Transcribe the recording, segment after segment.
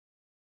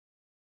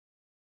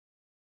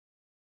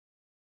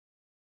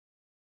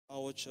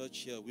our church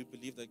here, we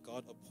believe that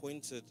God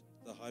appointed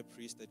the high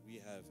priest that we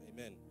have,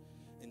 amen,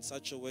 in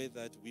such a way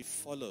that we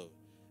follow,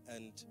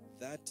 and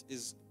that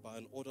is by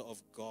an order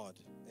of God,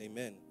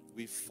 amen.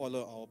 We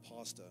follow our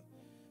pastor,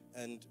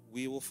 and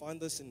we will find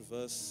this in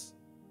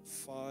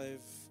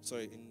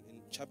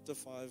in chapter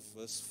 5,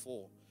 verse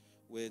 4,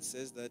 where it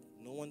says that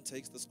no one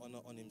takes this honor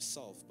on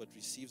himself, but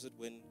receives it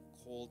when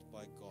called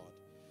by God.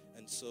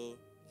 And so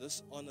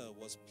this honor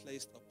was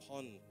placed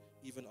upon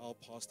even our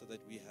pastor that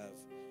we have,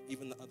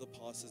 even the other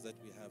pastors that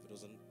we have. It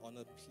was an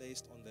honor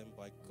placed on them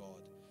by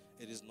God.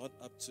 It is not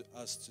up to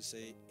us to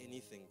say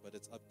anything, but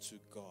it's up to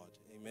God.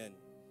 Amen.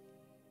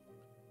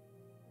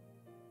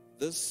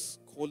 This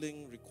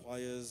calling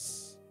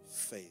requires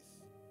faith.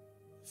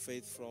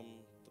 Faith from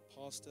the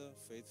pastor,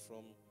 faith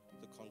from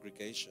the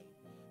congregation.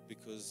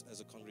 Because as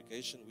a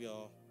congregation, we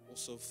are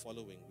also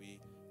following. We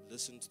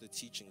listen to the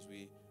teachings.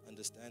 We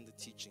understand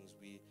the teachings.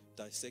 We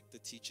dissect the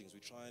teachings. We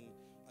try and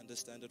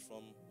understand it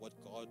from what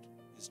God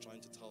is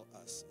trying to tell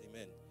us.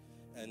 Amen.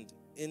 And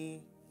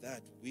in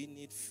that, we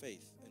need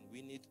faith and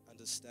we need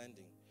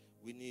understanding.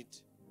 We need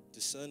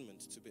discernment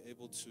to be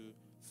able to,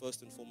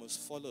 first and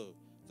foremost, follow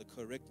the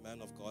correct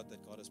man of God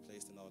that God has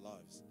placed in our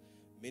lives.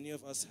 Many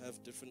of us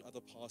have different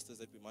other pastors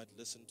that we might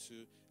listen to.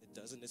 It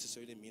doesn't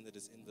necessarily mean that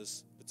it's in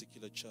this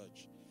particular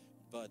church.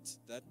 But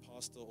that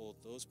pastor or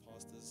those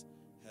pastors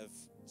have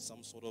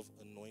some sort of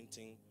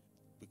anointing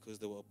because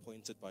they were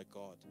appointed by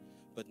God.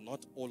 But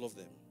not all of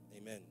them.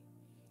 Amen.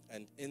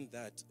 And in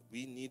that,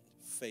 we need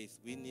faith,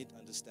 we need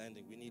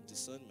understanding, we need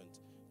discernment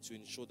to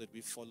ensure that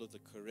we follow the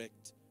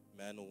correct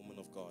man or woman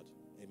of God.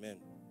 Amen.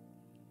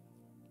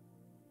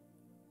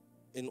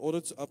 In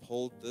order to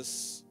uphold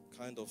this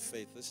kind of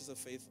faith, this is a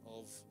faith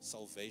of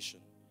salvation.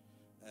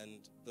 And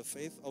the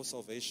faith of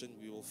salvation,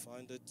 we will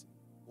find it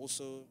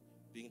also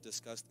being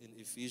discussed in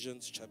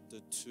Ephesians chapter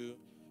 2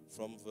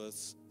 from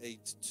verse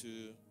 8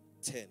 to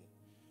 10,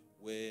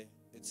 where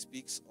it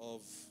speaks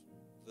of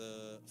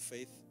the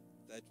faith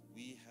that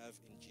we have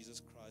in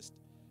Jesus Christ,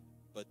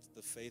 but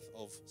the faith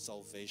of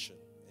salvation.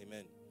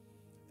 Amen.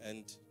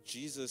 And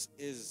Jesus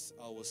is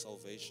our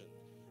salvation.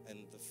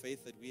 And the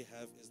faith that we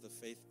have is the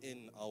faith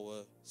in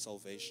our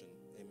salvation.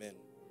 Amen.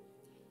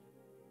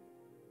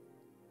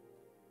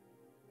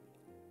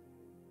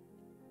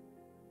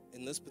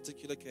 In this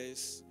particular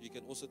case, you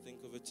can also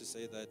think of it to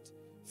say that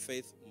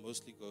faith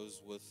mostly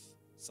goes with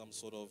some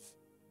sort of,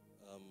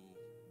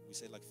 we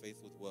say like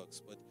faith with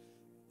works. But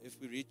if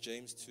we read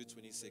James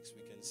 2:26,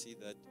 we can see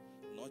that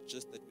not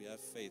just that we have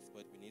faith,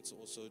 but we need to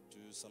also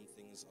do some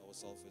things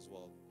ourselves as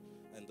well.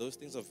 And those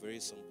things are very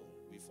simple.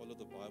 We follow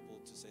the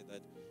Bible to say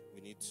that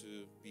we need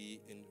to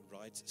be in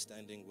right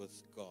standing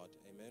with God.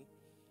 Amen.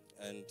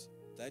 And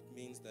that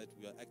means that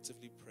we are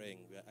actively praying.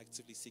 We are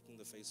actively seeking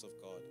the face of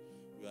God.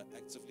 We are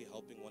actively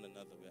helping one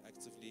another. We are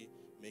actively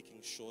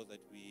making sure that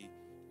we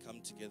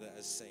come together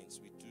as saints.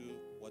 We do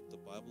what the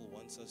Bible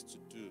wants us to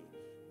do,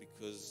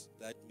 because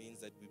that means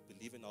that we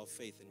believe in our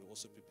faith and we're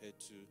also prepared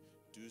to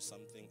do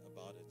something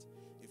about it.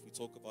 If we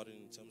talk about it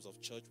in terms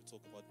of church, we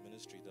talk about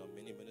ministry. There are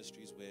many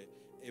ministries where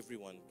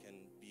everyone can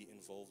be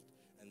involved,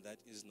 and that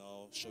is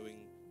now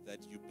showing that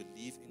you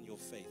believe in your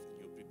faith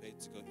and you're prepared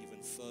to go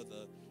even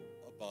further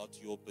about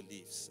your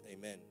beliefs.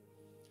 Amen.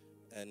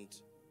 And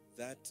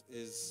that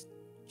is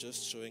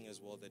just showing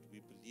as well that we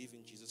believe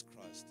in Jesus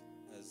Christ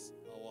as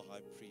our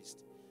high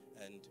priest,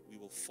 and we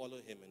will follow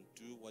him and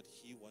do what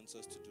he wants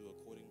us to do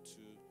according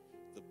to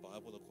the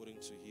Bible, according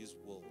to his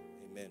will.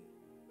 Amen.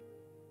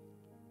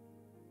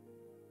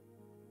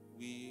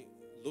 We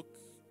look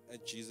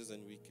at Jesus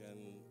and we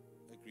can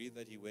agree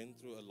that he went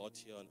through a lot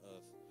here on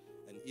earth.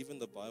 And even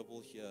the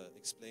Bible here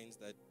explains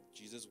that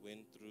Jesus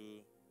went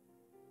through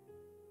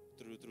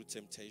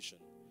temptation,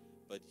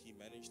 but he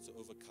managed to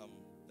overcome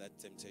that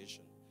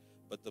temptation.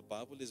 But the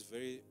Bible is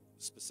very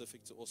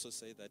specific to also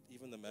say that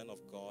even the man of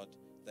God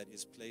that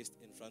is placed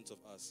in front of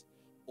us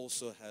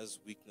also has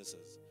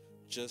weaknesses.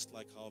 Just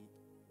like how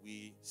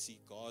we see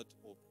God,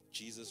 or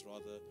Jesus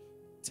rather,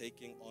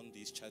 taking on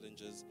these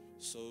challenges,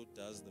 so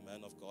does the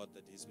man of God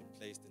that has been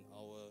placed in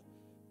our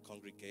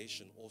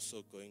congregation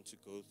also going to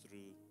go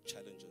through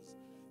challenges.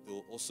 There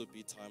will also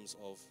be times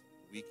of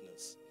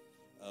weakness.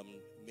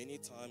 Many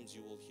times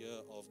you will hear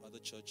of other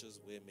churches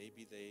where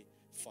maybe they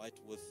fight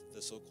with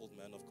the so-called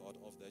man of God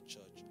of that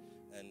church,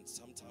 and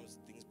sometimes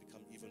things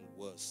become even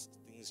worse.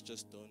 Things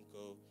just don't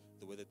go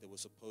the way that they were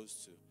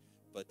supposed to.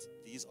 But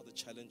these are the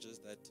challenges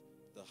that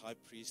the high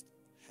priest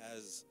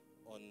has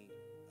on,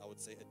 I would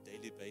say, a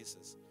daily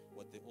basis,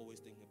 what they're always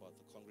thinking about,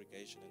 the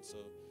congregation. And so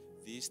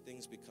these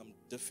things become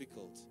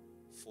difficult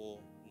for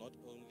not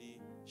only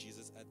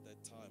Jesus at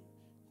that time,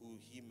 who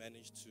he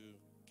managed to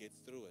get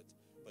through it,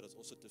 but it's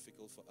also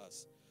difficult for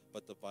us.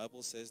 But the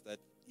Bible says that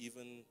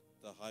even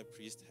the high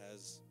priest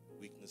has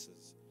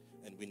weaknesses,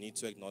 and we need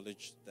to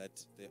acknowledge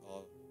that there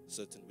are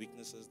certain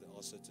weaknesses, there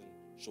are certain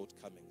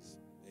shortcomings.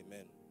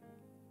 Amen.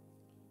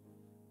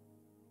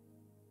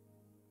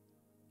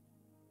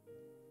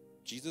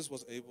 Jesus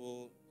was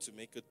able to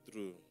make it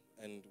through,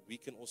 and we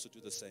can also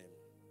do the same.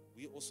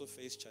 We also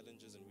face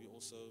challenges, and we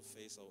also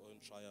face our own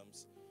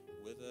triumphs.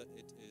 whether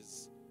it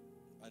is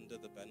under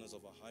the banners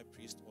of a high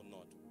priest or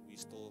not, we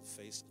still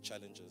face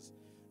challenges.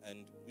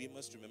 And we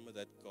must remember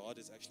that God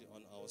is actually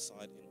on our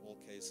side in all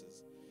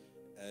cases.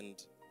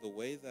 And the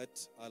way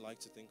that I like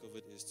to think of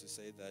it is to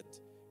say that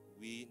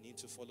we need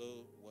to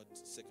follow what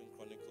 2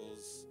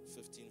 Chronicles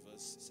 15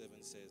 verse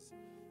 7 says.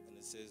 And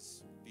it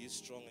says, "Be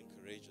strong and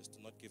courageous, do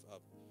not give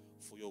up,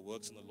 for your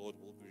works in the Lord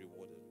will be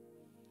rewarded."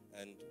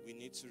 And we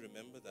need to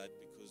remember that,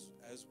 because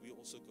as we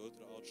also go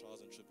through our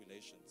trials and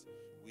tribulations,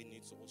 we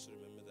need to also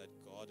remember that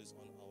God is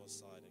on our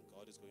side, and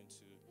God is going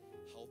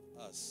to help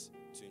us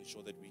to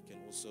ensure that we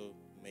can also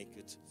make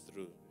it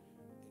through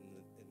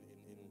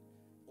in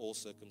all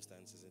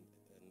circumstances. And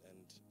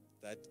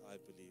that I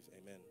believe.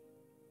 Amen.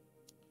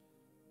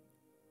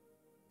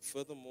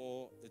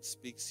 Furthermore, it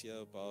speaks here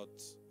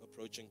about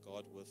approaching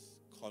God with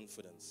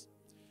confidence.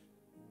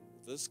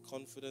 This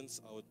confidence,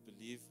 I would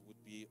believe,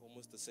 would be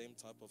almost the same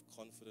type of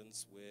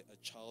confidence where a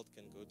child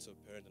can go to a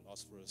parent and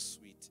ask for a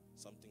sweet,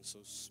 something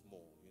so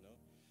small,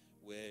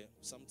 where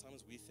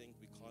sometimes we think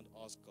we can't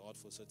ask God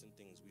for certain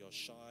things. We are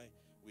shy,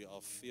 we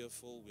are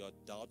fearful, we are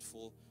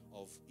doubtful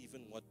of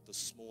even what the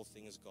small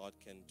things God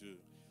can do.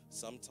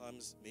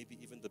 Sometimes maybe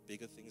even the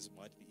bigger things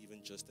might be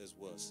even just as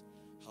worse.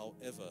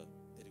 However,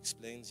 it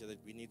explains here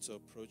that we need to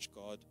approach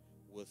God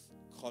with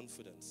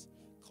confidence.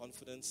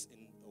 Confidence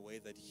in a way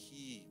that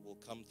He will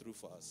come through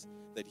for us,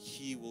 that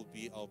He will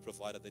be our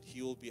provider, that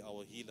He will be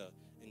our healer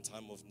in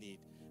time of need,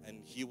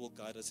 and He will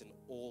guide us in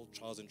all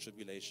trials and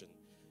tribulation.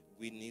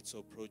 We need to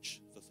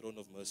approach the throne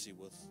of mercy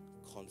with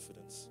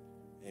confidence.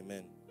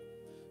 Amen.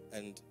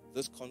 And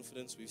this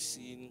confidence we've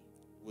seen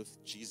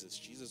with Jesus.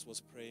 Jesus was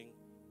praying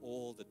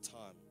all the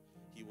time.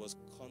 He was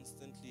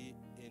constantly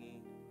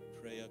in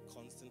prayer,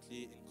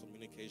 constantly in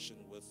communication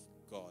with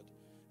God.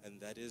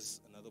 And that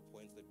is another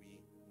point that we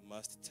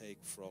must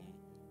take from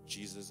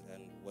Jesus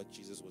and what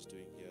Jesus was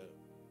doing here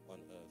on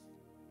earth.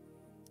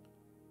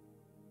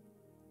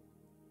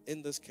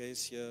 In this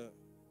case here,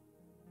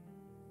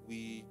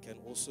 we can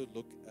also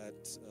look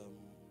at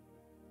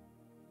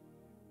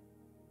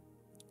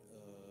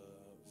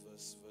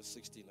verse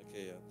 16.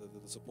 Okay, yeah,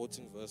 the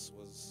supporting verse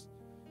was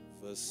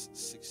verse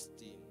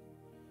 16.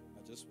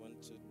 I just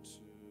wanted to,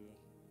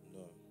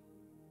 no,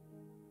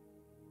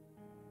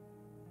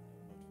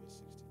 not verse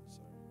 16,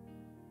 sorry.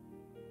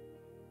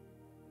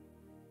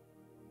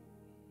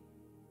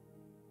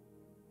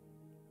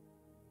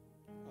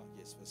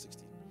 Yes, verse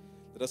 16.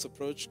 Let us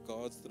approach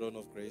God's throne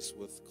of grace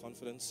with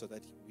confidence so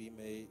that we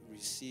may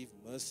receive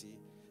mercy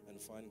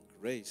and find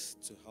grace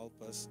to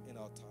help us in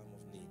our time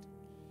of need.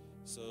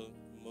 So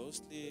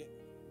mostly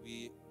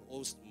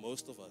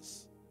most of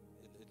us,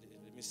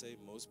 let me say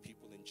most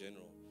people in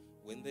general,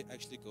 when they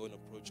actually go and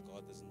approach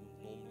God, there's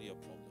normally a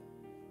problem,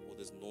 or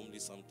there's normally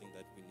something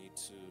that we need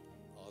to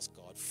ask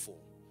God for.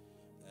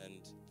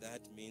 And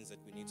that means that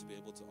we need to be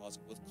able to ask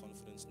with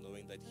confidence,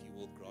 knowing that He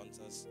will grant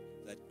us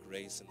that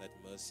grace and that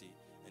mercy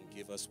and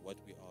give us what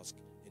we ask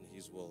in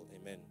His will.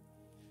 Amen.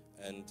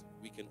 And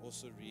we can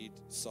also read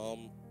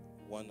Psalm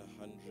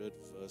 100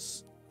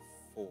 verse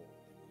 4.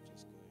 Let me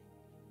just go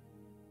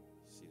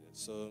see that.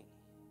 So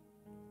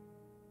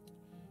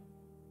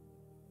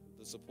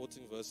the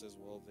supporting verse as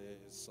well there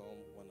is Psalm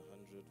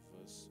 100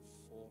 verse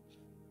 4.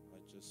 I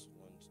just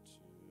want to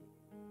read it.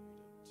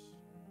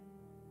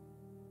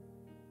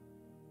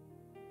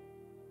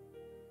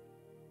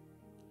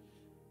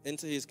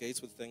 Enter His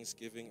gates with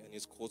thanksgiving and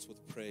His courts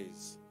with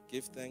praise.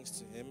 Give thanks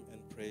to Him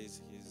and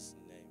praise His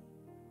name.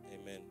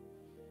 Amen.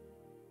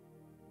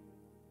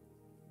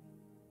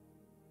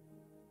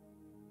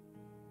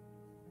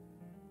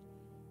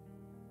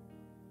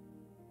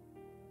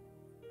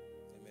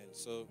 Amen.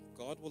 So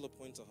God will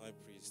appoint a high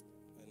priest,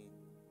 and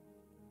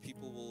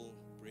people will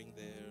bring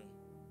their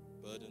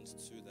burdens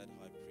to that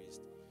high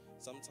priest.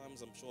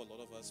 Sometimes I'm sure a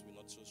lot of us, we're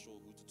not so sure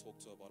who to talk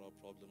to about our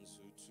problems,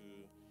 who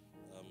to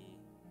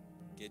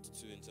get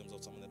to in terms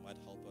of someone that might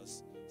help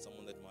us,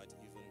 someone that might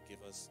even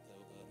give us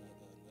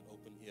an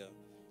open ear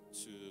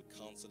to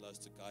counsel us,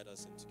 to guide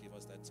us, and to give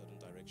us that certain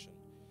direction.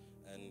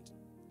 And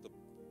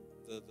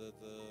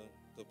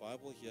the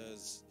Bible here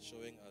is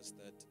showing us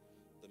that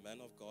the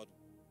man of God,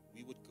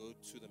 we would go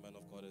to the man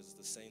of God as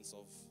the saints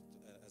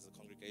as the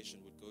congregation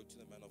would go to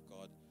the man of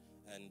God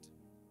and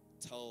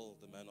tell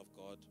the man of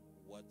God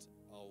what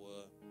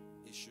our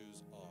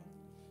issues are.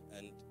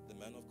 And the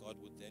man of God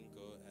would then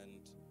go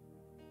and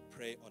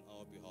pray on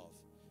our behalf.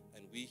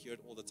 And we hear it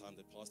all the time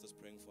that pastor's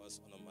praying for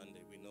us on a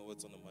Monday. We know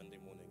it's on a Monday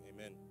morning.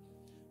 Amen.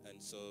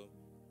 And so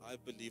I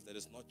believe that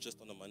it's not just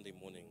on a Monday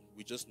morning.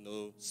 We just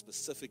know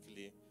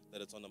specifically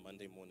that it's on a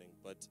Monday morning.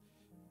 But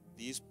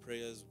these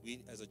prayers,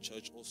 we as a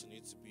church also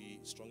need to be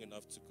strong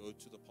enough to go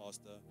to the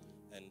pastor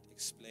and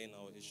explain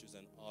our issues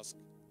and ask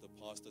the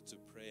pastor to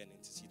pray and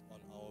intercede on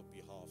our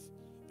behalf,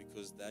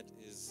 because that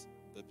is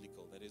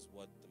biblical. That is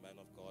what the man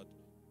of God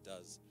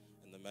does.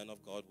 And the man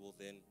of God will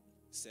then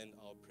send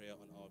our prayer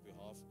on our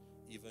behalf,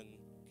 even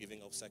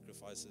giving of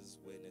sacrifices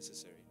where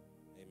necessary.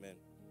 Amen.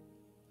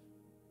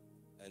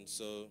 And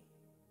so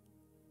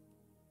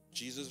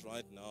Jesus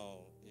right now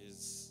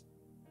is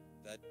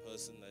that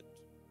person that,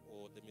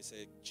 or let me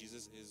say,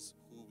 Jesus is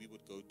who we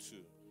would go to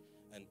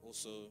and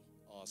also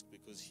ask,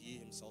 because he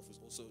himself is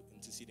also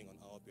interceding on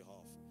our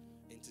behalf,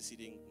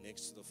 interceding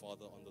next to the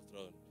Father on the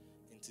throne,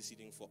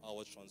 interceding for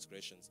our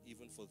transgressions,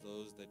 even for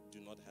those that do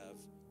not have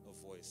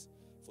a voice,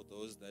 for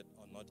those that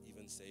are not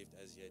even saved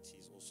as yet.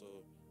 He's also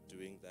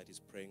doing that. He's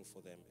praying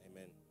for them.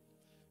 Amen.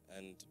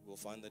 And we'll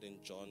find that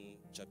in John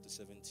chapter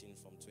 17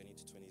 from 20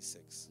 to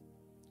 26.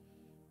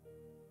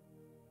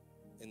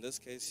 In this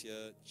case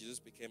here, Jesus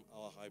became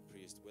our high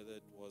priest, whether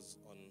it was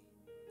on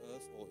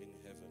earth or in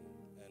heaven.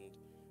 And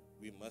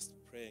we must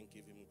pray and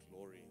give him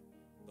glory.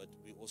 But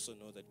we also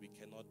know that we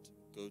cannot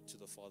go to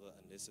the Father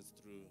unless it's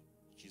through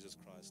Jesus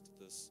Christ,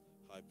 this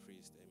high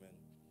priest. Amen.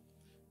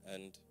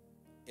 And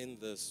in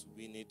this,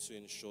 we need to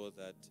ensure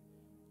that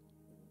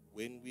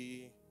when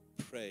we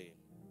pray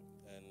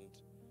and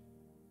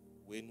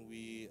when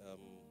we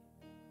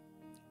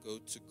go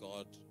to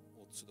God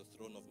or to the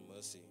throne of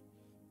mercy,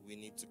 we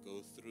need to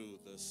go through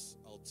this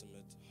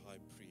ultimate high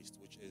priest,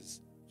 which is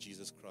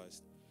Jesus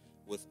Christ.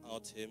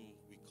 Without him,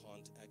 we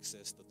can't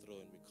access the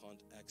throne. We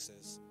can't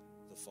access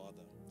the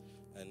Father.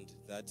 And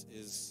that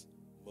is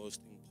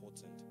most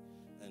important.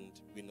 And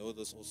we know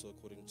this also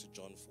according to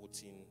John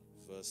 14,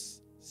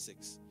 verse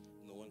 6.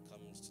 No one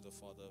comes to the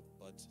Father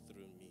but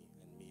through me,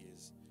 and me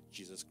is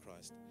Jesus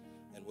Christ.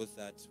 And with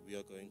that, we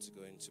are going to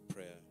go into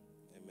prayer.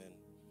 Amen.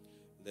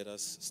 Let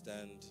us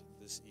stand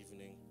this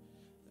evening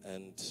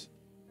and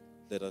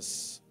let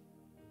us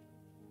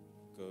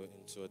go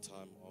into a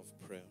time of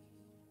prayer.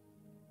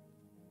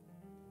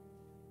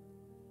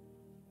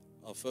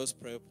 Our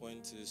first prayer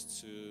point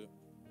is to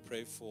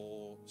pray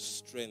for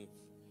strength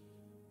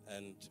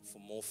and for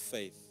more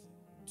faith,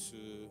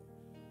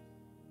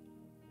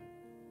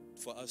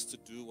 for us to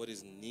do what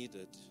is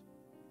needed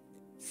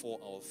for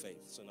our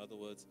faith. So in other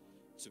words,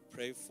 to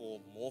pray for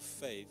more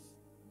faith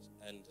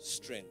and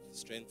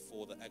strength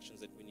for the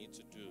actions that we need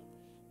to do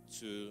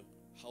to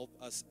help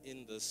us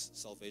in this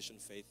salvation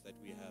faith that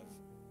we have.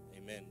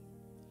 Amen.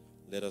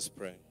 Let us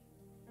pray.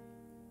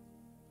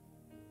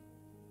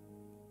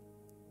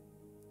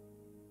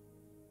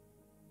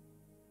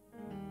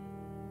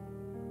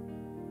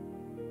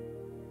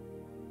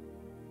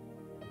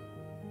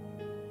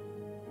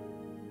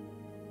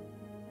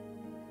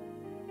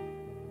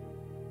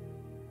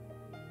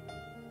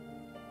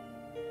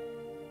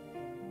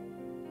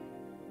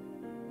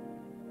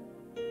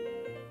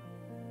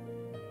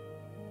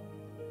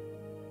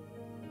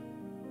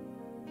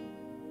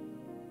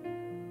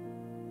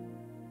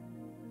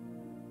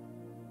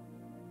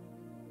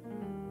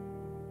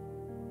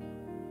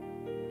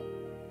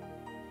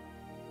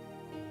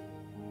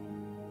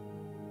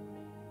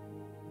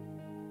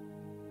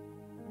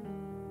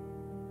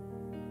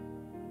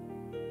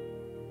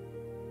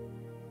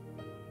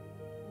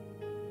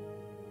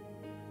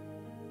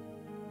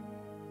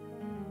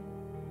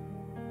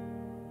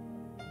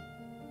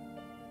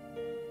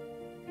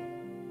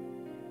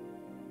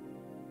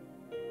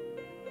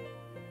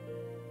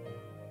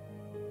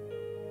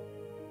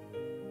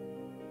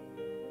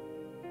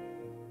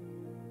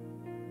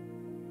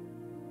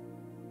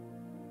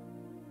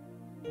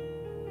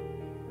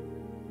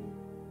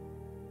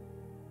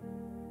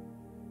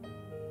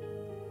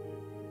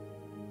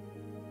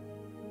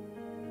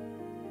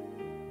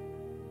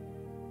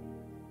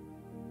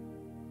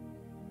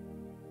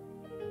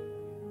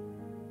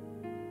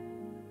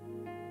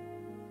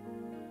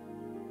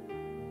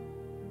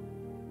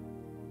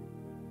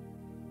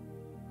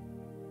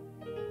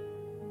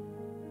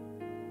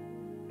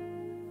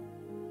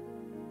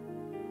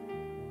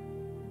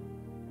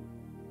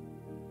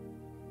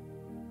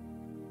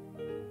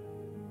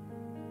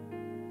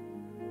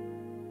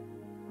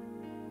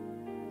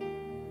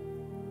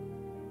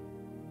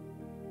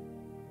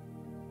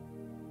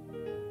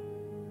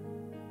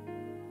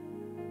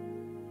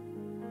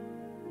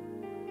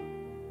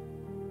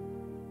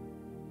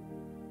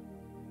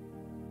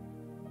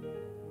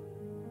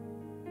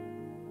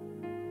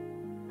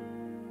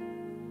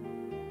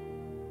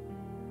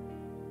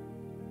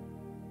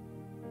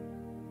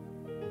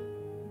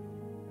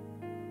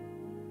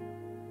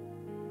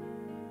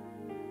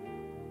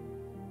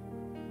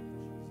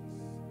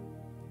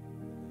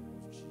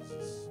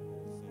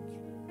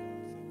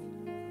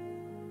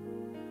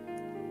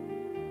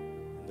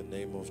 In the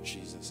name of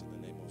Jesus,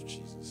 in the name of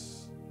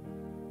Jesus.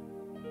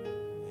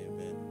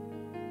 Amen.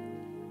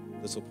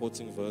 The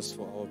supporting verse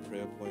for our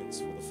prayer points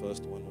for the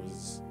first one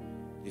was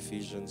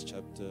Ephesians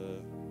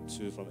chapter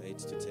 2 from 8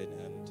 to 10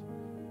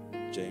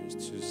 and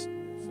James 2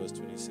 verse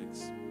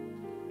 26.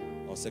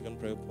 Our second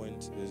prayer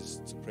point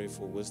is to pray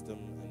for wisdom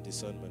and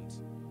discernment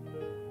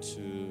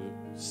to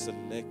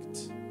select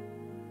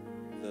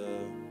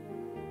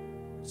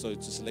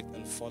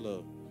and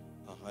follow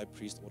a high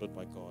priest ordered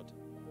by God.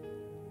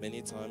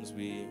 Many times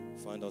we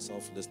find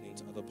ourselves listening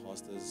to other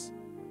pastors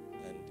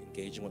and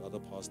engaging with other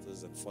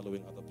pastors and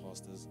following other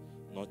pastors,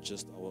 not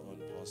just our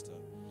own pastor,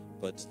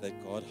 but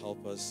that God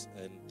help us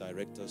and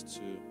direct us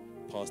to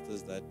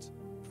pastors that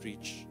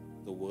preach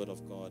the word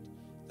of God,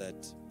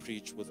 that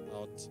preach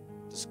without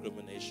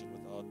discrimination,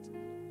 without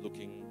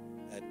looking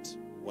at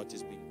what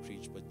is being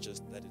preached, but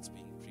just that it's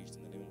being preached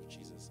in the name of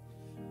Jesus.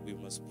 We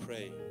must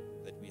pray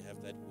that we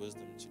have that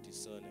wisdom to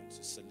discern and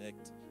to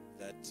select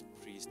that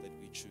priest that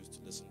we choose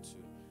to listen to,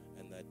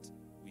 and that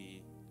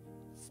we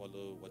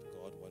follow what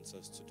God wants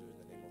us to do in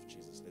the name of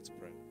Jesus. Let's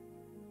pray.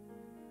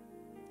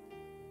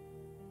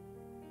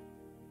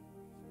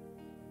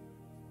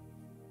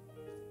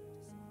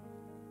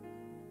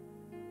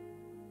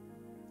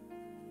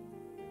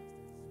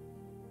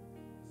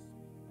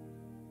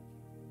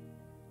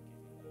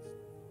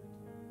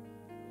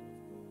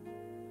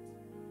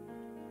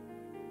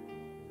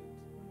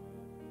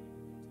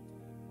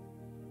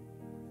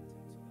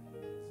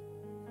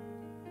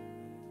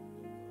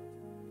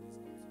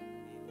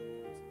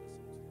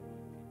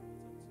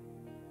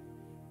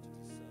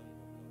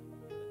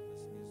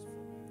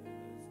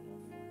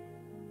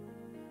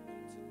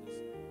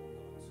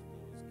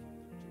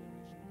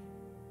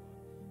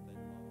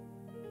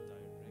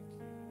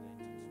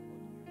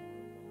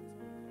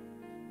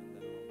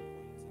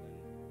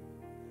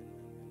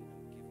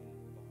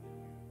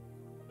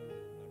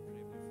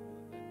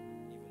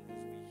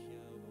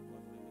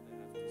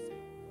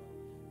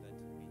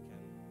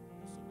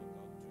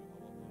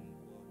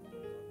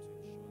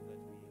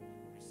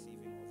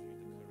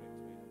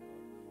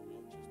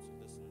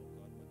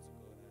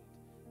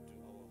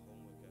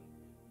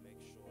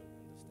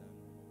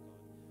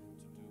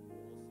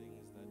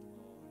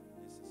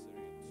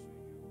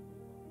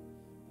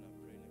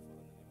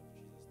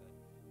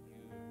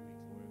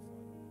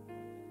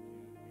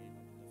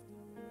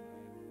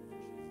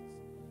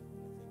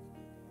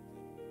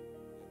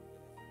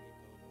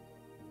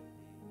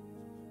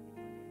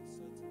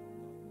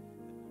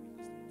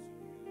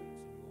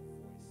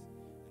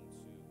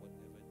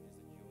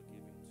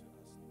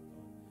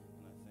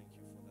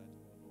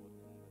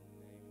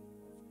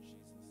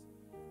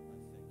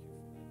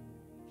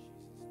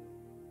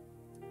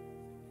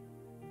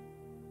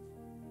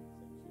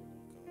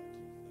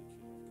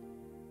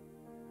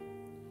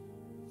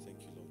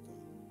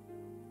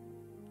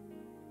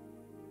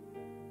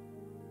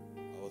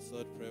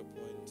 Third prayer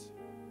point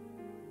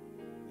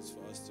is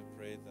for us to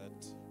pray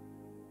that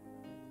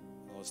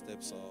our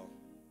steps are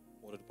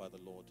ordered by the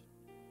Lord.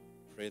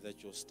 Pray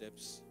that your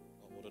steps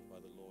are ordered by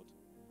the Lord.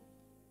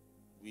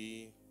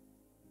 We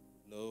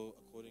know,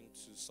 according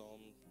to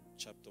Psalm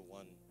chapter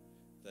 1,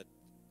 that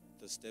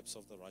the steps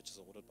of the righteous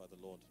are ordered by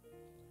the Lord.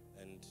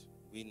 And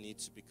we need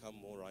to become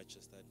more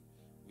righteous, that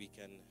we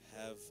can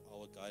have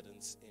our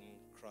guidance in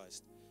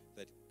Christ,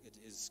 that it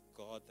is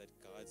God that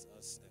guides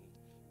us and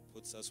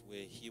puts us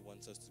where He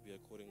wants us to be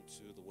according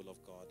to the will of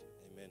God.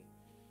 Amen.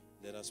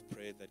 Let us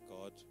pray that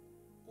God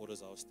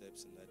orders our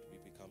steps and that we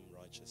become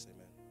righteous.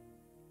 Amen.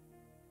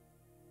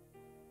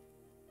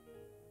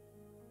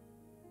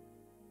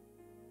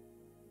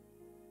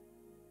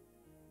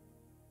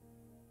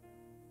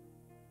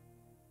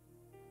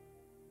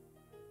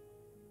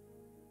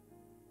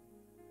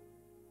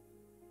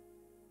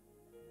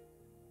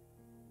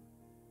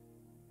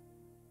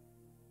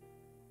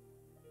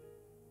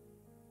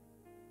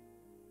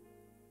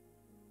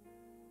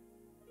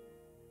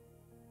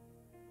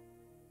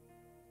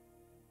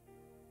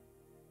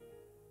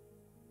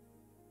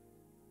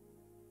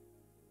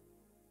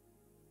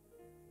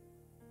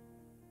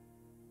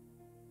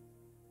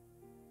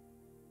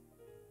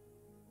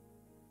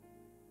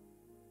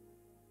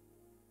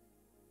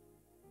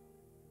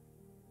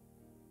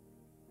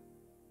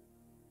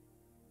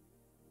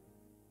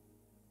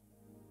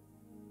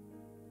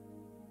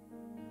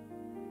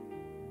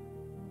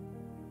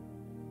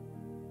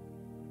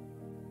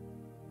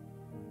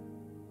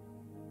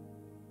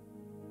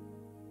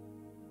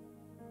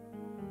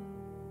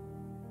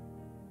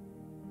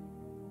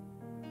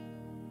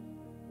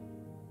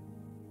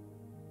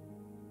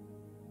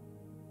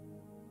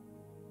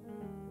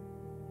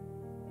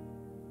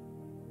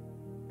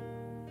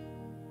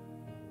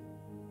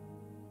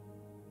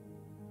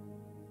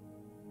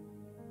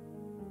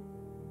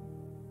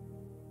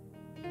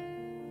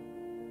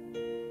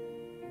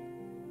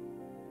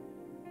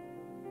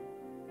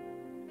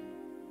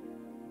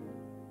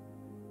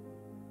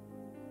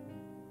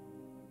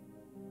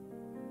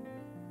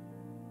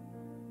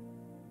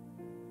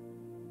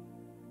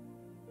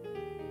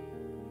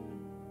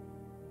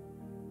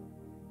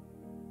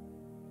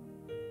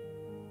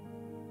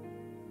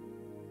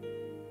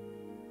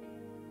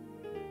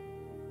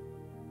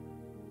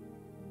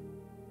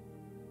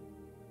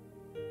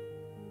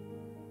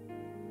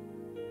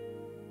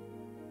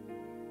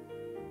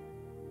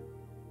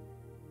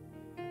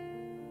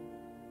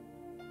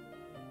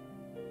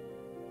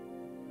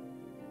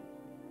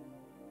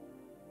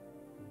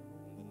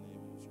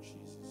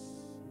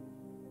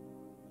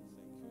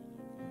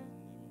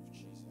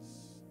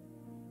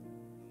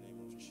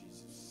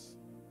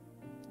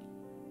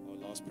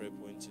 Last prayer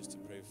point is to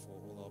pray for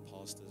all our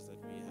pastors,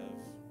 that we have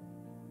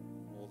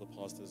all the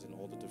pastors in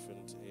all the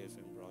different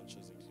AFM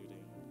branches, including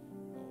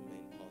our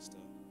main pastor.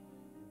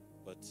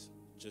 But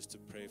just to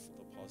pray for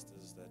the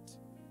pastors that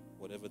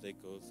whatever they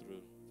go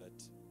through,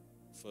 that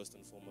first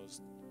and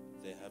foremost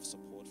they have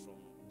support from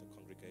the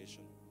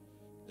congregation.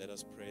 Let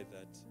us pray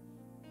that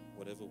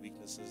whatever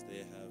weaknesses they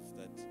have,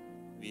 that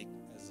we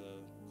as a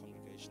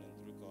congregation and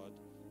through God,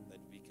 that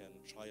we can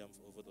triumph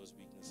over those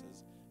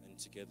weaknesses, and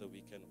together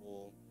we can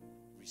all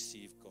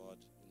receive God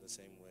in the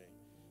same way.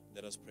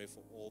 Let us pray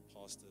for all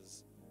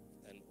pastors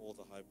and all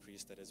the high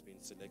priest that has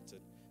been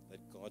selected, that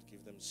God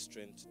give them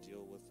strength to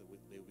deal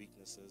with their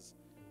weaknesses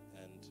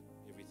and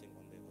everything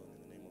on their own.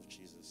 In the name of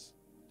Jesus,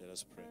 let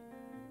us pray.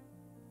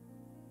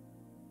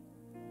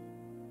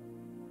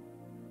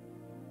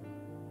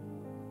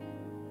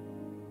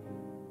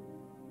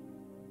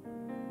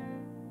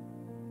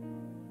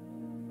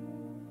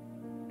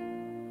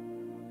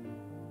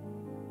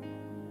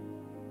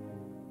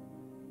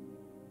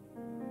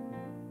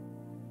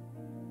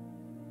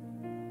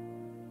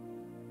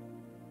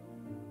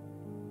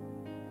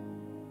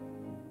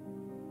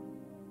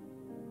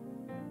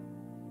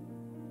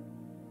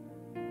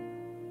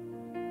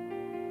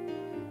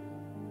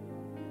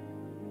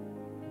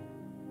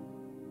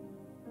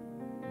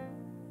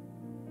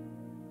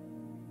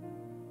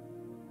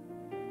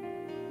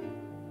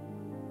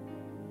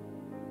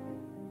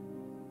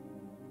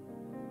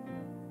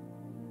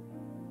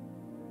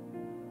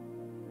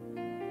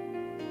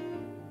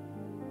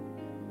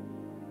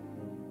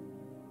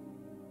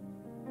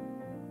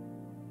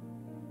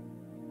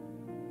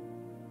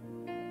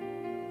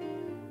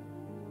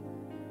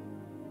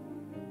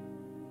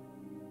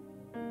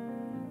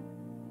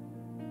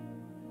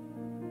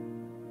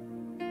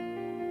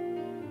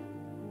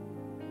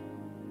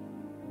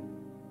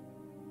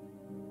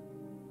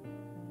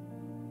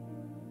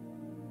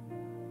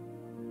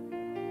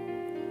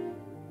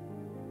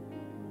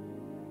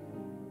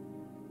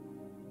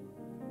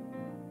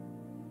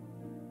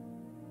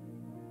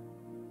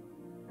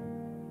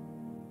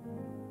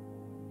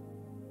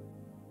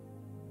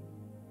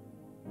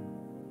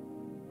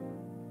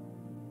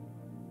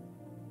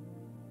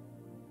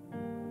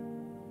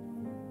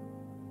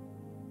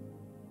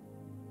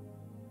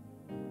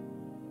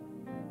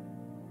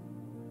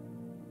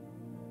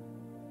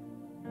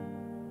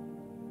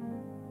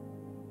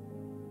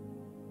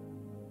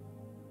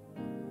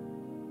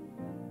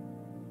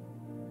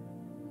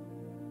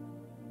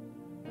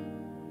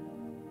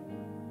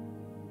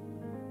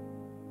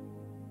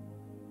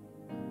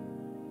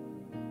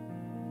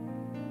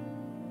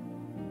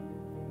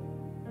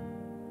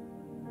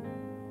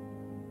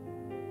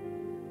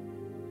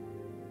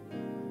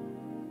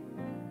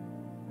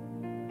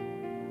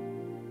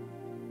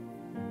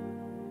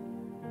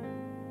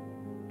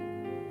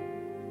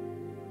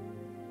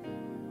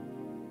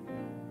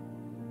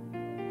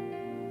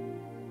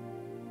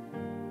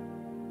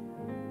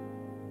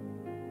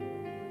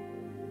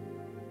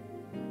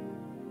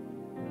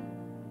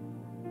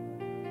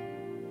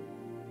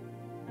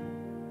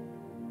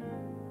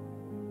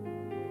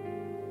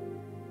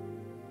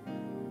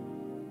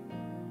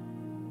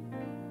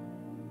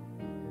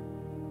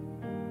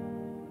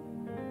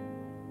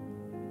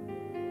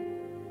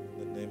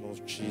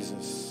 Of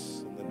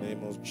Jesus, in the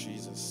name of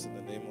Jesus, in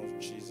the name of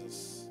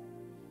Jesus,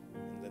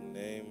 in the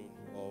name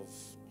of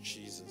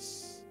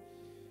Jesus,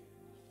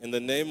 in the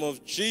name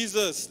of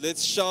Jesus,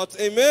 let's shout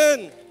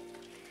amen.